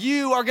line,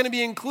 you are going to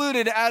be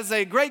included as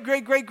a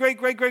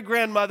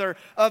great-great-great-great-great-great-grandmother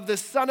of the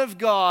Son of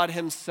God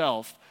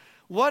himself.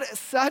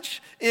 Such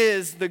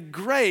is the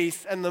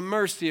grace and the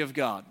mercy of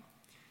God.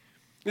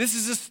 This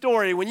is a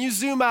story, when you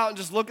zoom out and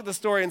just look at the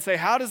story and say,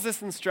 how does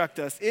this instruct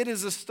us? It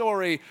is a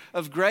story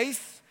of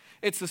grace,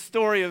 it's a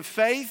story of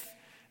faith,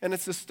 and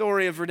it's a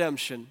story of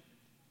redemption.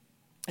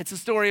 It's a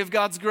story of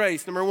God's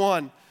grace. Number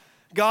 1,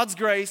 God's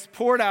grace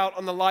poured out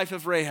on the life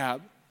of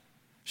Rahab.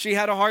 She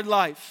had a hard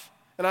life.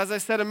 And as I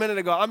said a minute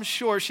ago, I'm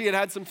sure she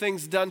had some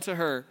things done to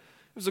her.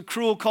 It was a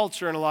cruel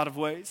culture in a lot of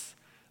ways.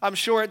 I'm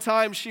sure at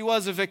times she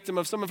was a victim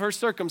of some of her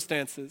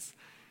circumstances.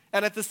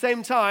 And at the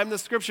same time, the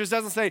scriptures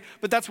doesn't say,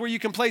 but that's where you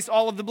can place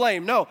all of the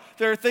blame. No,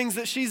 there are things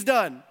that she's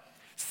done,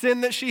 sin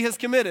that she has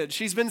committed.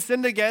 She's been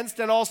sinned against,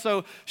 and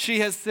also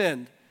she has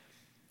sinned.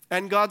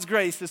 And God's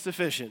grace is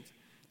sufficient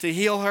to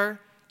heal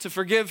her, to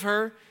forgive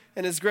her,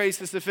 and his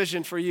grace is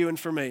sufficient for you and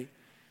for me.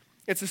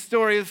 It's a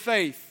story of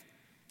faith.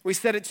 We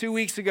said it 2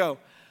 weeks ago.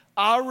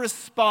 Our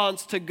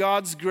response to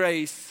God's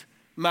grace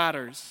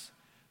matters.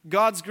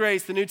 God's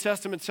grace, the New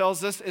Testament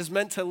tells us, is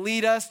meant to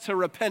lead us to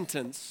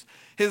repentance.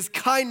 His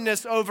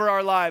kindness over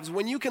our lives.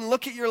 When you can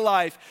look at your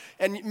life,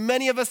 and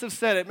many of us have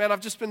said it, man,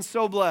 I've just been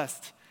so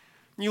blessed.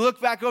 You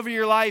look back over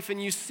your life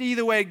and you see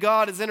the way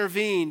God has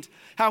intervened,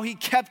 how he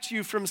kept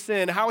you from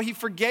sin, how he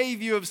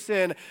forgave you of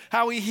sin,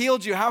 how he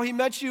healed you, how he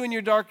met you in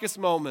your darkest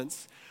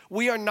moments.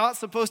 We are not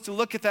supposed to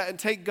look at that and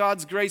take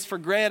God's grace for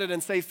granted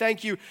and say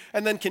thank you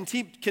and then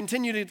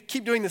continue to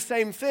keep doing the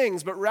same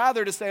things, but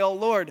rather to say, oh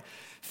Lord,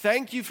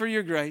 thank you for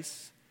your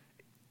grace.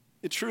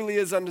 It truly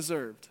is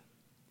undeserved.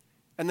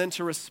 And then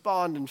to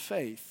respond in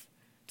faith,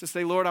 to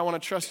say, Lord, I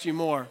want to trust you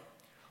more.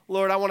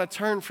 Lord, I want to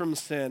turn from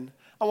sin.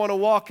 I want to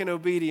walk in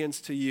obedience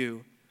to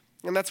you.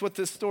 And that's what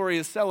this story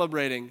is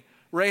celebrating.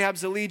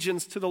 Rahab's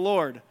allegiance to the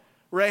Lord.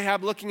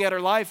 Rahab looking at her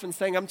life and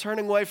saying, I'm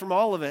turning away from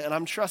all of it and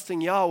I'm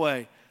trusting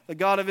Yahweh, the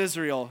God of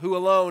Israel, who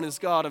alone is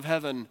God of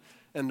heaven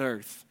and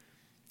earth.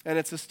 And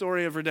it's a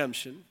story of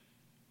redemption.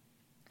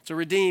 To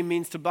redeem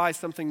means to buy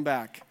something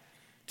back,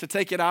 to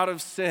take it out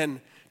of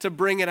sin, to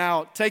bring it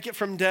out, take it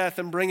from death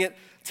and bring it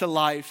to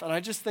life. And I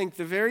just think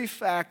the very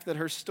fact that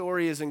her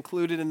story is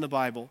included in the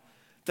Bible,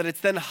 that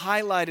it's then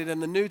highlighted in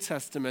the New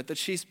Testament, that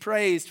she's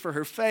praised for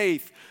her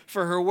faith,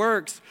 for her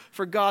works,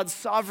 for God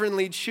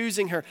sovereignly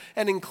choosing her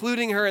and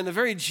including her in the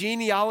very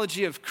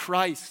genealogy of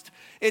Christ.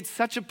 It's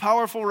such a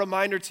powerful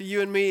reminder to you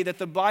and me that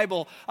the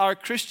Bible, our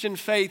Christian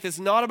faith,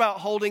 is not about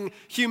holding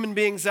human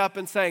beings up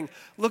and saying,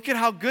 look at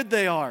how good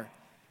they are.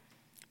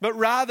 But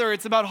rather,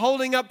 it's about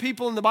holding up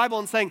people in the Bible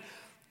and saying,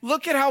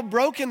 look at how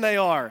broken they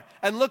are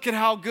and look at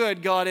how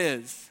good God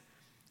is.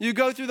 You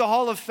go through the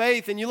hall of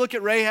faith and you look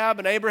at Rahab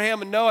and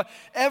Abraham and Noah.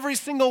 Every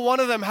single one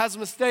of them has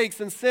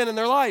mistakes and sin in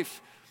their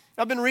life.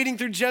 I've been reading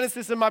through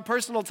Genesis in my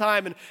personal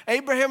time, and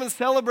Abraham is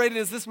celebrated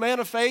as this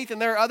man of faith,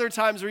 and there are other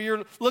times where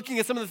you're looking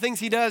at some of the things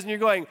he does and you're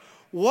going,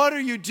 what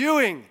are you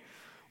doing?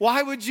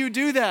 Why would you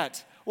do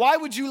that? Why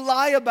would you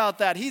lie about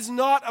that? He's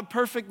not a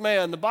perfect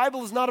man. The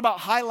Bible is not about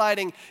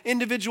highlighting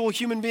individual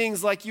human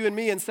beings like you and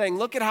me and saying,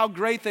 look at how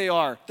great they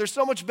are. They're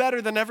so much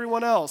better than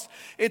everyone else.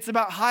 It's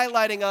about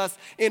highlighting us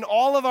in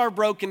all of our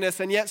brokenness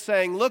and yet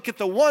saying, look at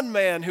the one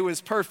man who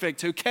is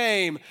perfect, who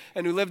came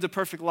and who lived a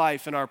perfect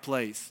life in our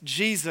place.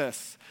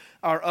 Jesus,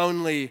 our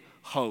only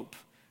hope.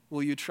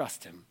 Will you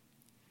trust him?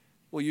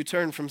 Will you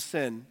turn from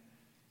sin?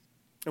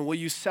 And will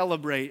you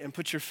celebrate and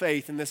put your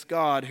faith in this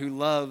God who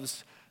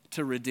loves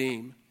to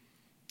redeem?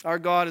 Our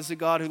God is a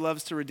God who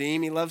loves to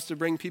redeem. He loves to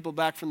bring people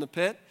back from the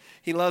pit.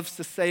 He loves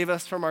to save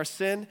us from our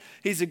sin.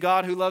 He's a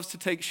God who loves to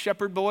take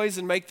shepherd boys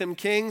and make them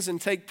kings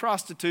and take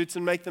prostitutes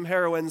and make them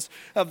heroines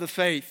of the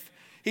faith.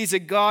 He's a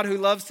God who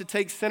loves to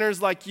take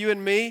sinners like you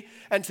and me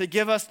and to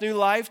give us new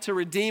life, to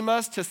redeem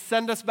us, to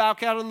send us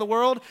back out in the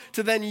world,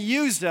 to then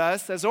use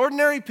us as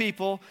ordinary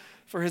people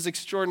for his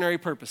extraordinary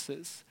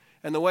purposes.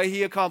 And the way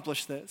he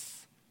accomplished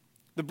this,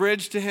 the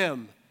bridge to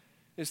him,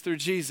 is through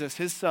Jesus,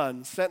 his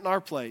son, sent in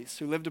our place,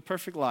 who lived a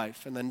perfect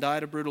life and then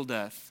died a brutal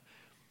death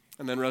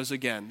and then rose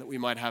again that we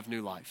might have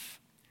new life.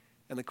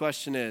 And the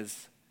question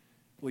is,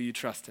 will you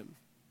trust him?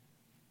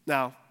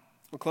 Now,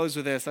 we'll close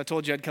with this. I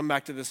told you I'd come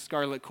back to this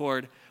scarlet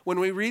cord. When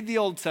we read the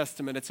Old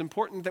Testament, it's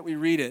important that we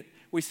read it.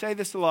 We say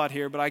this a lot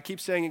here, but I keep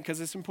saying it because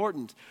it's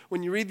important.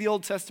 When you read the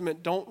Old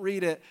Testament, don't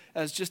read it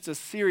as just a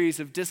series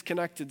of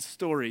disconnected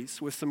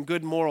stories with some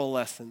good moral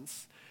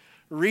lessons.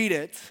 Read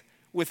it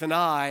with an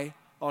eye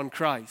on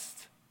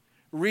Christ.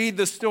 Read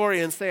the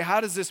story and say,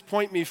 how does this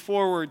point me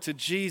forward to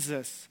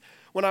Jesus?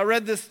 When I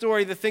read this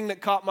story, the thing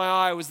that caught my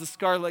eye was the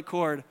scarlet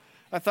cord.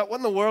 I thought, what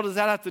in the world does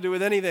that have to do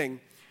with anything?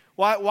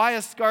 Why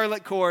a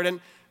scarlet cord? And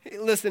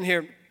listen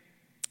here,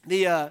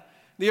 the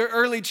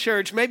early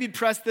church maybe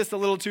pressed this a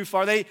little too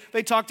far.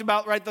 They talked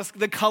about, right,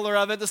 the color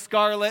of it, the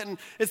scarlet, and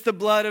it's the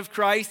blood of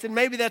Christ, and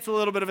maybe that's a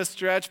little bit of a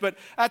stretch, but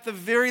at the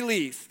very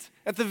least,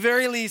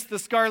 the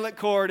scarlet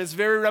cord is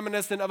very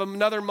reminiscent of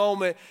another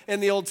moment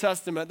in the Old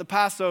Testament, the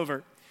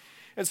Passover.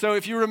 And so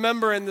if you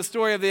remember in the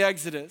story of the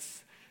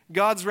Exodus,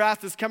 God's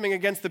wrath is coming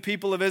against the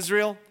people of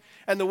Israel.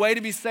 And the way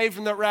to be saved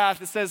from that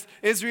wrath, it says,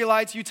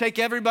 Israelites, you take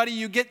everybody,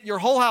 you get your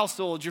whole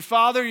household, your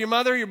father, your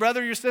mother, your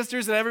brother, your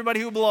sisters, and everybody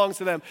who belongs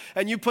to them,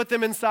 and you put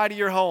them inside of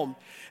your home.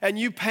 And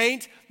you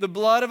paint the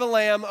blood of a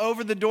lamb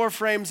over the door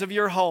frames of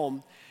your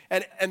home.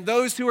 And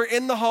those who are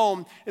in the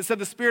home, it said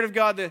the Spirit of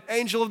God, the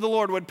angel of the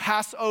Lord, would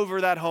pass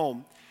over that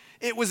home.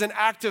 It was an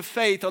act of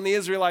faith on the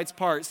Israelites'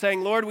 part,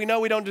 saying, Lord, we know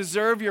we don't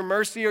deserve your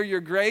mercy or your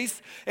grace.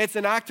 It's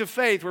an act of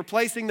faith. We're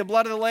placing the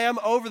blood of the Lamb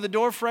over the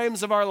door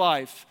frames of our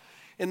life.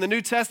 In the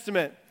New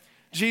Testament,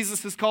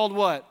 Jesus is called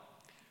what?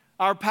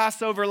 Our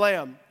Passover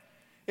Lamb.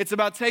 It's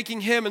about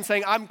taking him and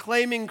saying, I'm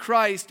claiming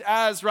Christ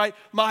as, right,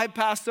 my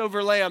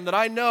Passover Lamb, that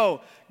I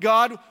know,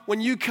 God, when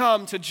you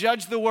come to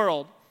judge the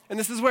world, and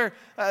this is where,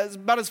 it's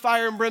about as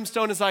fire and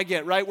brimstone as I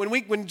get, right?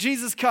 When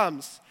Jesus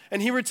comes,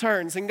 and he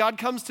returns, and God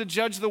comes to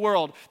judge the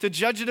world, to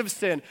judge it of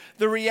sin.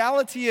 The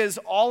reality is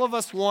all of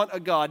us want a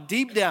God.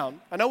 Deep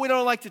down, I know we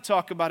don't like to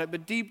talk about it,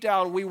 but deep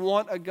down, we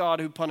want a God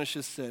who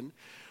punishes sin.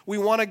 We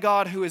want a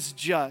God who is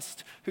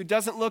just, who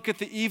doesn't look at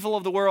the evil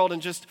of the world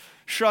and just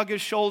shrug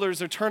his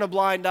shoulders or turn a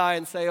blind eye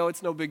and say, oh,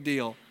 it's no big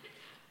deal.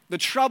 The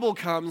trouble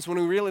comes when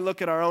we really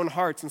look at our own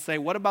hearts and say,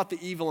 what about the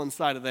evil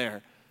inside of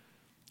there?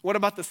 What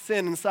about the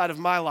sin inside of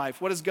my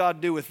life? What does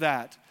God do with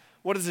that?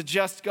 What does a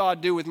just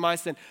God do with my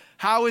sin?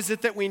 How is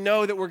it that we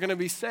know that we're going to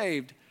be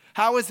saved?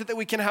 How is it that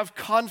we can have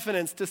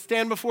confidence to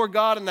stand before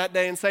God in that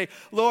day and say,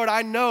 Lord,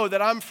 I know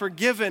that I'm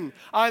forgiven,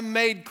 I'm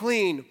made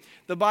clean?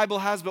 The Bible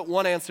has but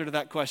one answer to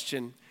that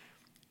question.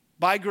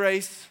 By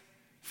grace,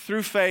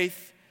 through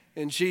faith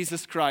in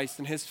Jesus Christ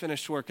and his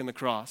finished work in the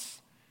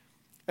cross.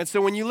 And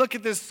so when you look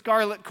at this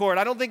scarlet cord,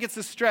 I don't think it's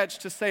a stretch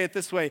to say it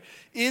this way.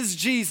 Is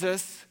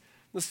Jesus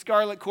the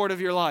scarlet cord of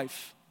your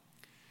life?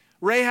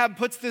 Rahab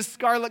puts this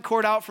scarlet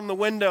cord out from the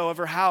window of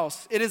her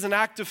house. It is an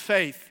act of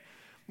faith.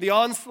 The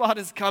onslaught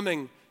is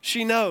coming.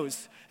 She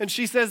knows. And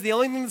she says, the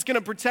only thing that's going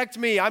to protect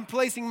me, I'm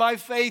placing my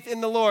faith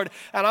in the Lord,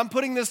 and I'm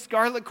putting this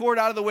scarlet cord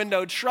out of the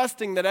window,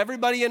 trusting that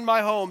everybody in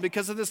my home,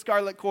 because of this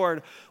scarlet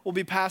cord, will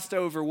be passed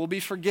over, will be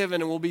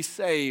forgiven, and will be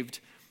saved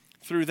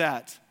through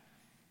that.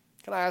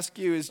 Can I ask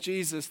you, is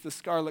Jesus the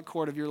scarlet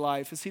cord of your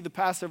life? Is he the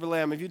Passover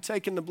lamb? Have you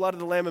taken the blood of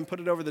the lamb and put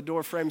it over the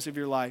door frames of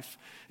your life?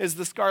 Is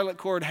the scarlet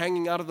cord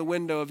hanging out of the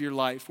window of your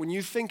life? When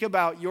you think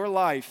about your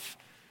life,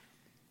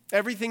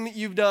 everything that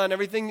you've done,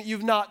 everything that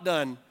you've not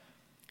done,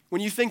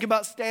 when you think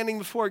about standing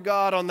before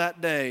God on that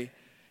day,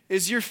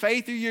 is your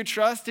faith or your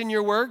trust in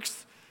your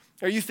works?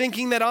 Are you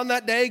thinking that on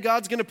that day,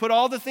 God's going to put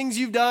all the things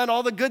you've done,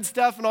 all the good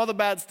stuff and all the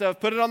bad stuff,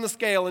 put it on the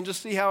scale and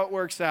just see how it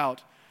works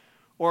out?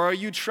 Or are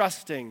you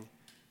trusting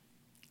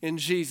in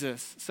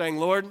Jesus, saying,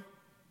 Lord,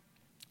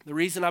 the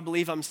reason I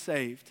believe I'm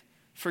saved,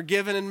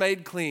 forgiven and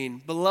made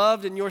clean,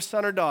 beloved in your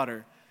son or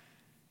daughter,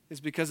 is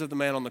because of the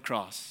man on the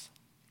cross.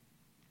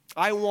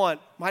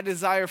 My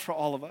desire for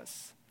all of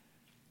us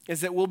is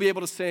that we'll be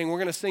able to sing, we're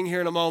going to sing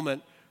here in a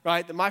moment,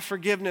 right, that my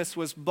forgiveness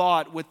was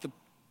bought with the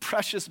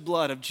precious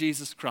blood of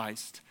Jesus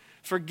Christ.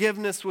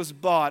 Forgiveness was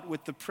bought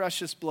with the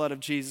precious blood of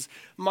Jesus.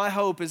 My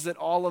hope is that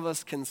all of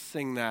us can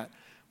sing that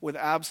with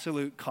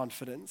absolute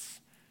confidence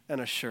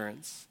and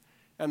assurance.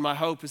 And my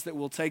hope is that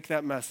we'll take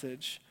that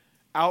message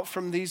out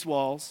from these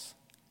walls,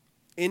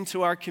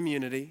 into our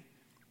community,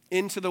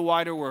 into the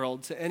wider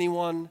world, to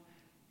anyone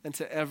and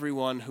to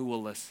everyone who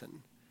will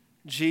listen.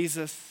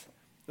 Jesus,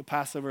 the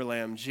Passover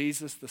lamb,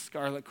 Jesus, the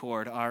scarlet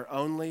cord, our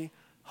only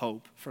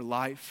hope for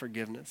life,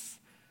 forgiveness,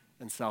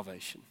 and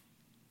salvation.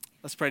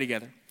 Let's pray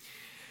together.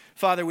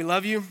 Father, we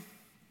love you.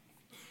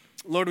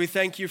 Lord, we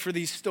thank you for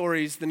these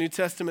stories. The New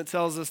Testament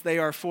tells us they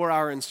are for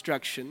our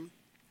instruction.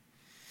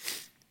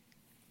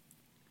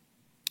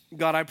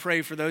 God, I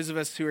pray for those of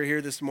us who are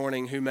here this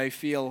morning who may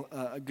feel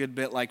a good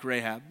bit like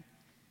Rahab,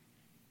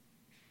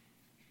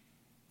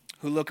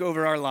 who look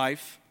over our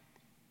life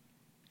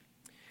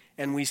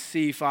and we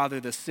see,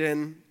 Father, the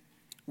sin,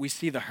 we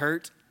see the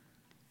hurt,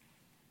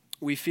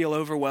 we feel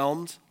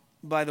overwhelmed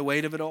by the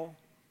weight of it all,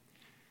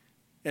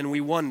 and we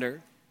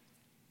wonder,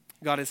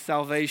 God, is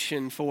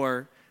salvation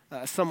for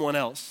someone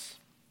else?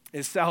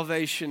 Is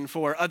salvation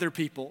for other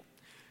people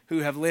who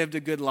have lived a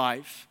good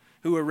life,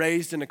 who were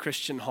raised in a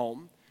Christian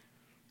home?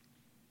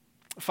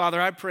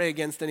 Father, I pray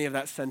against any of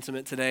that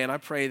sentiment today, and I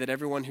pray that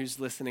everyone who's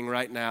listening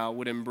right now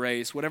would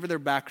embrace, whatever their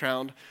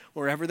background,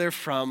 wherever they're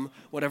from,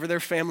 whatever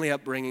their family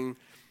upbringing,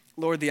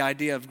 Lord, the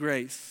idea of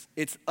grace.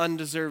 It's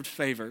undeserved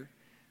favor,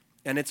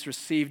 and it's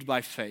received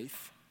by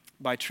faith,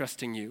 by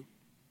trusting you.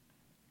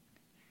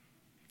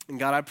 And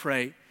God, I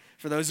pray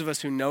for those of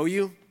us who know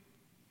you,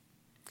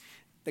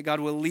 that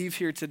God will leave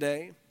here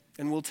today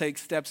and we'll take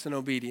steps in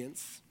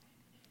obedience,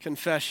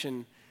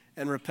 confession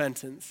and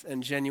repentance,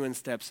 and genuine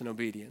steps in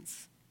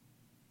obedience.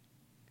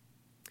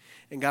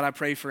 And God, I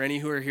pray for any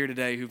who are here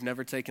today who've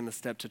never taken the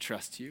step to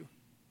trust you,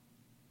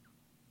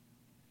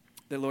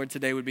 that, Lord,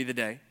 today would be the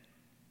day.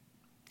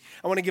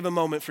 I want to give a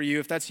moment for you,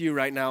 if that's you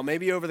right now,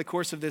 maybe over the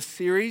course of this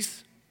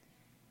series,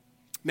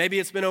 maybe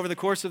it's been over the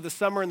course of the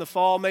summer and the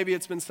fall, maybe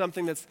it's been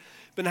something that's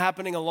been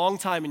happening a long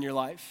time in your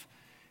life,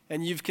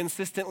 and you've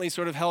consistently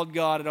sort of held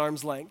God at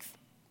arm's length.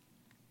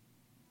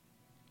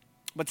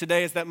 But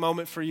today is that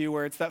moment for you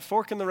where it's that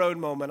fork in the road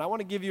moment. I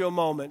want to give you a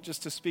moment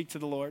just to speak to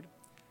the Lord.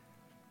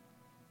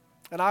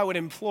 And I would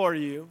implore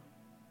you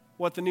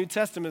what the New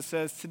Testament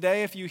says.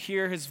 Today, if you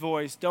hear his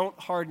voice, don't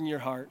harden your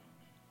heart.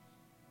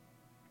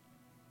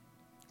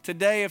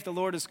 Today, if the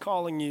Lord is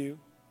calling you,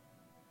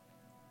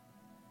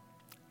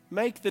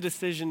 make the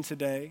decision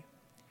today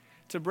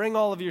to bring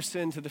all of your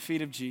sin to the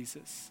feet of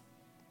Jesus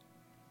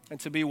and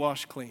to be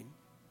washed clean.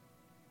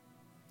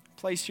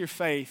 Place your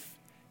faith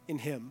in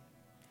him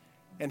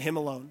and him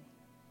alone.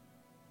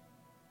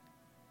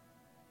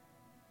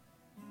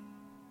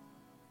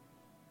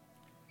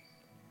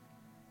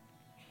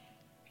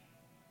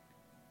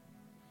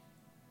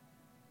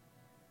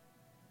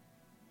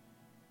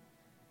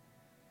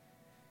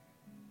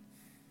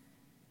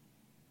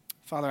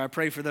 Father, I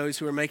pray for those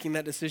who are making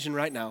that decision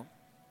right now,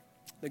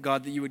 that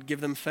God, that you would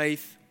give them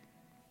faith.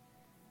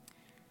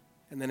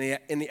 And then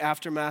in the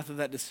aftermath of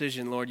that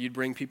decision, Lord, you'd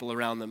bring people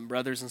around them,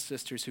 brothers and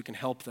sisters who can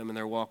help them in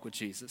their walk with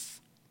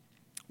Jesus.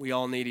 We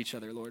all need each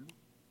other, Lord.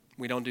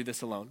 We don't do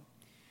this alone.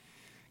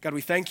 God, we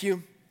thank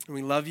you and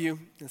we love you.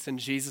 It's in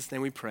Jesus'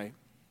 name we pray.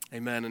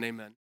 Amen and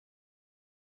amen.